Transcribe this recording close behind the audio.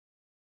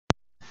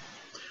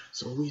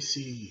So we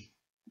see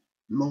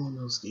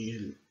Momonosuke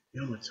and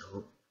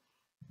Yamato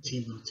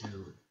team up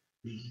to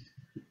beat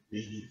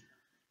the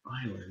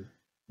island,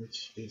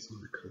 which is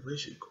on a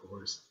collision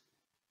course,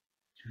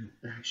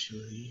 to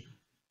actually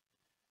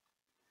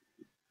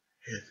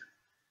hit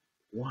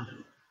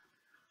Wano,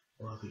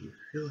 while the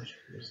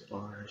villagers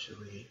are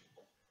actually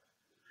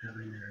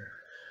having their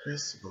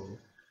festival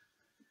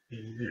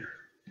in there.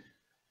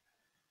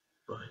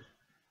 But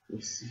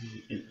we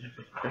see an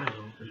epic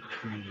battle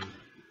between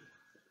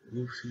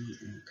Luffy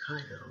and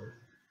Kaido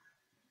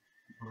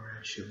are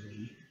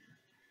actually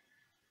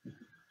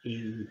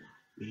in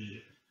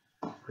the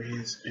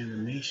greatest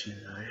animation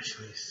I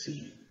actually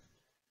seen.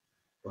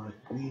 But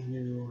we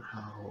knew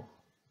how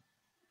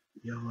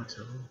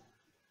Yamato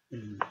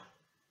and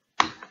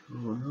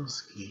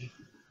Momonosuke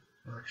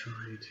are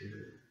trying to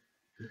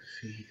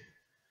defeat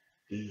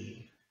the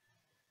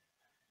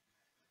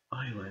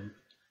island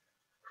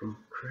from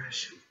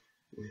crashing,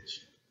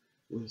 which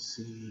we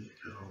see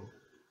how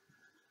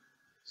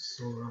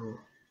Zoro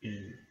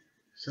and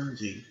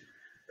Sanji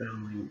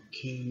battling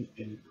King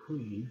and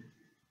Queen,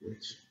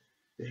 which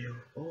they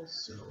are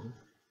also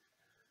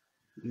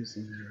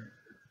using their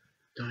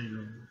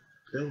Dino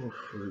Devil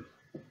Fruit,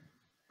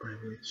 by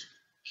which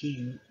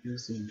King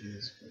using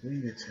his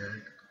wing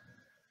attack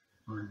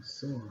on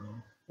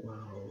Zoro,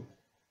 while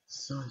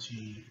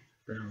Sanji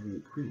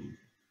battling Queen,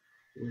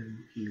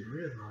 when he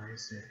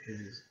realized that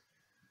his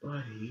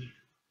body,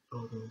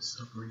 although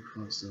suffering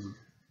from some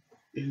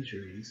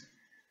injuries,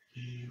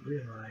 he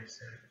realized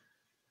that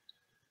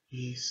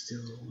he's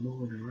still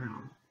moving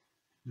around.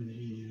 When he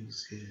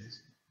used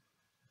his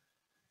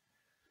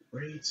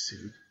raid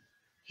suit,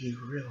 he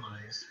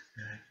realized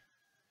that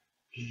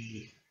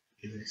he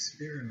is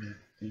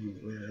experimenting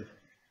with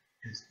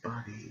his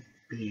body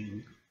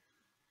being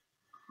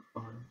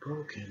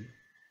unbroken,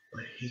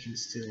 but he can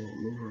still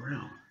move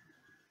around,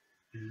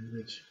 in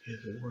which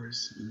his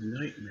worst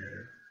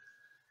nightmare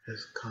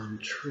has come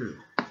true.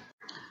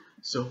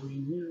 So we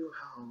knew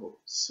how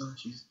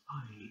Sanji's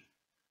body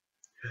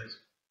has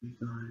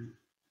begun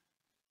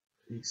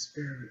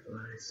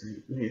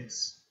experimenting,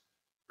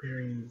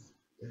 experience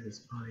that his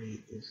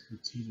body is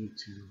continuing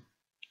to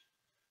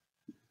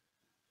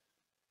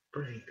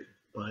break,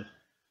 but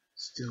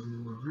still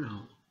move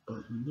around.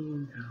 But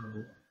knowing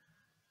how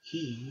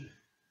he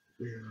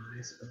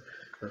realized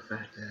the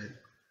fact that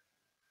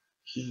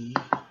he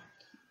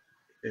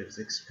is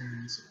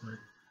experiencing what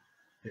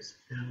his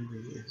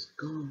family is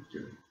going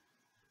through.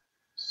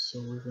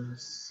 So we're gonna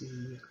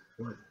see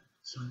what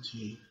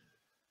Sanji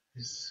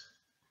is,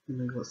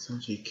 what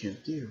Sanji can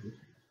do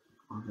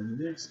on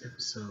the next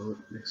episode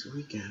next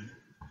weekend.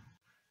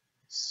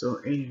 So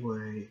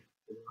anyway,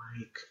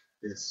 like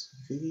this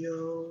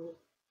video,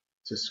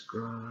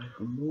 subscribe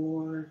for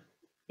more,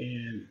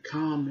 and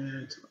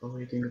comment what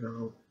you think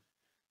about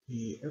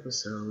the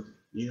episode.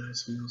 You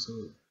guys can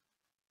also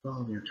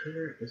follow me on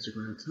Twitter,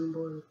 Instagram,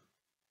 Tumblr,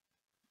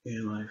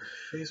 and my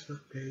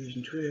Facebook page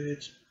and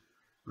Twitch.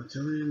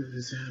 Until then,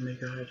 this is Anime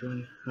Guy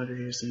 100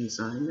 years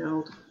signing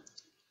out.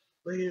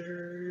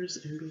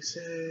 Laters and be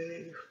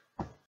safe.